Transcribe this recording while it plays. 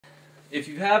if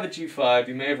you have a G5,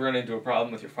 you may have run into a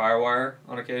problem with your Firewire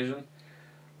on occasion.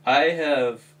 I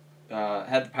have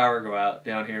had the power go out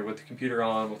down here with the computer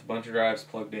on, with a bunch of drives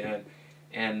plugged in,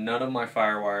 and none of my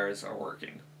Firewires are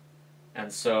working.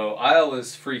 And so I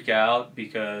always freak out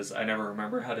because I never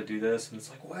remember how to do this, and it's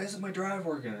like, why isn't my drive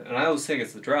working? And I always think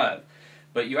it's the drive.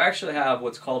 But you actually have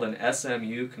what's called an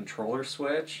SMU controller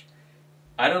switch.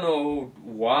 I don't know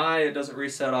why it doesn't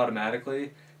reset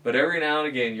automatically, but every now and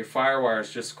again your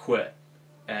Firewires just quit,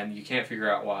 and you can't figure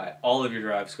out why. All of your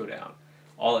drives go down.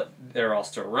 They're all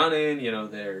still running, you know,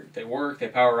 they work, they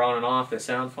power on and off, they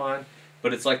sound fine,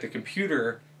 but it's like the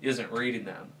computer isn't reading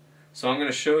them. So I'm going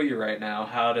to show you right now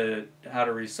how to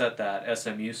reset that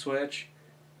SMU switch.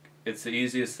 It's the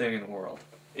easiest thing in the world,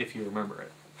 if you remember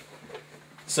it.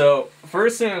 So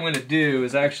first thing I'm going to do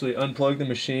is actually unplug the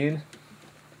machine,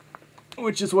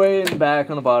 which is way in the back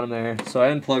on the bottom there. So I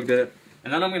unplugged it,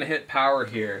 and then I'm going to hit power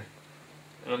here,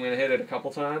 and I'm going to hit it a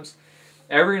couple times.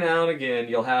 Every now and again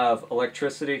you'll have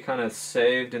electricity kind of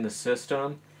saved in the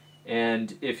system,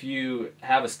 and if you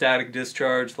have a static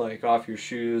discharge like off your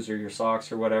shoes or your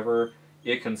socks or whatever,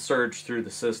 it can surge through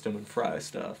the system and fry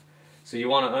stuff. So you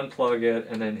want to unplug it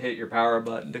and then hit your power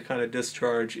button to kind of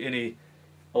discharge any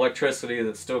electricity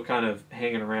that's still kind of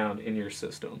hanging around in your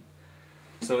system.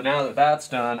 So now that that's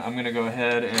done, I'm going to go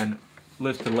ahead and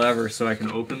lift the lever so I can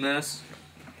open this.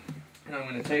 And I'm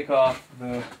going to take off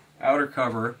the outer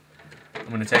cover. I'm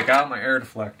going to take out my air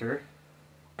deflector.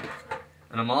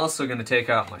 And I'm also going to take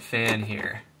out my fan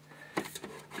here,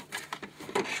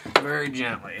 very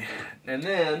gently. And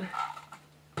then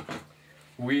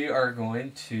we are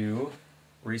going to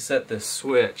reset this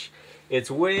switch.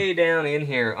 It's way down in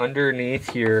here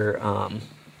underneath your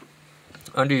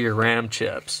under your RAM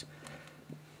chips.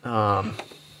 I'm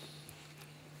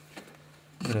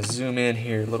going to zoom in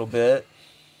here a little bit.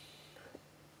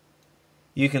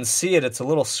 You can see it. It's a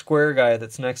little square guy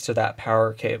that's next to that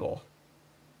power cable,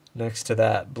 next to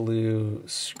that blue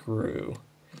screw.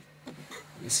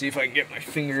 Let me see if I can get my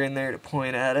finger in there to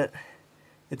point at it.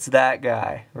 It's that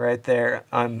guy right there.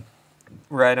 I'm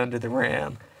right under the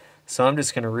RAM. So I'm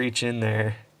just going to reach in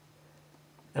there,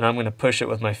 and I'm going to push it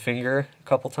with my finger a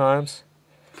couple times,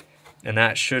 and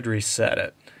that should reset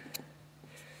it.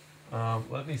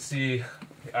 Let me see.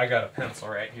 I got a pencil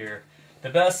right here. The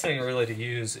best thing really to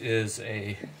use is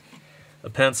a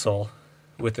pencil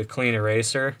with a clean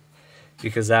eraser,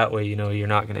 because that way you know you're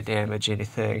not going to damage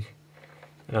anything.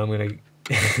 And I'm going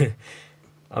to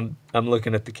I'm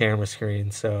looking at the camera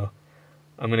screen, so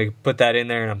I'm going to put that in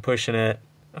there, and I'm pushing it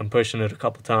a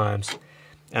couple times,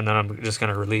 and then I'm just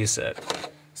going to release it.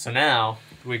 So now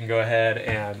we can go ahead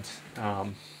and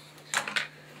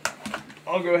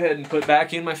I'll go ahead and put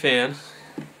back in my fan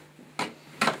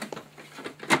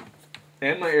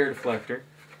and my air deflector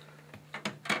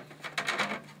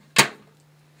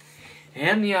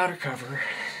and the outer cover.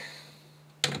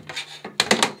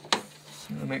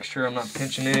 I'll make sure I'm not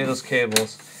pinching any of those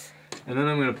cables, and then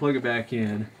I'm going to plug it back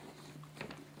in,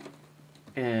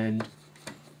 and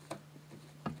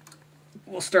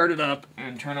we'll start it up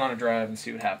and turn on a drive and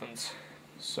see what happens.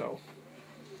 So,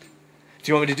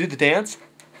 do you want me to do the dance?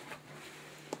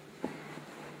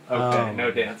 Okay,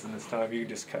 no dancing this time. You can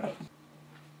just cut.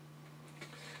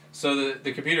 So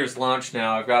the computer's launched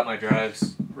now. I've got my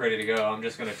drives ready to go. I'm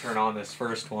just going to turn on this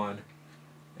first one,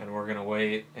 and we're going to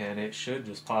wait, and it should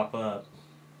just pop up.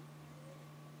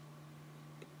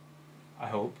 I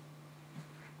hope.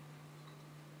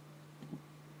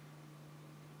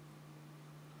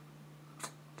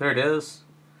 There it is.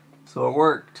 So it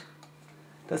worked.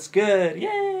 That's good.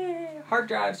 Yay! Hard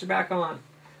drives are back on.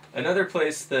 Another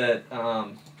place that,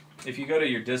 if you go to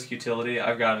your disk utility,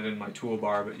 I've got it in my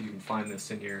toolbar, but you can find this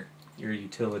in your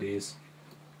utilities.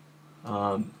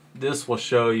 This will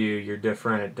show you your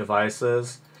different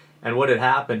devices. And what had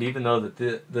happened, even though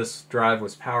that this drive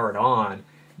was powered on,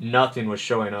 nothing was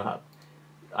showing up.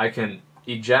 I can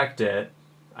eject it.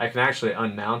 I can actually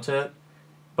unmount it,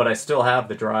 but I still have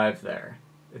the drive there.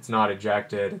 It's not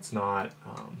ejected. It's not...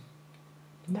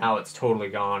 now it's totally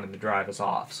gone and the drive is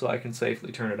off, so I can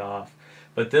safely turn it off.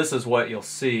 But this is what you'll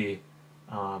see.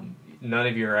 None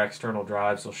of your external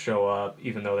drives will show up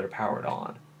even though they're powered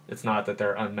on. It's not that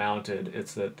they're unmounted,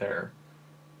 it's that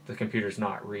the computer's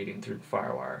not reading through the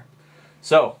Firewire.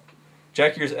 So,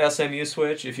 check your SMU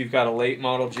switch. If you've got a late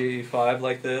model G5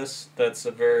 like this, that's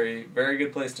a very, very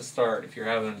good place to start if you're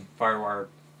having Firewire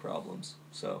problems.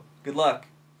 So, good luck.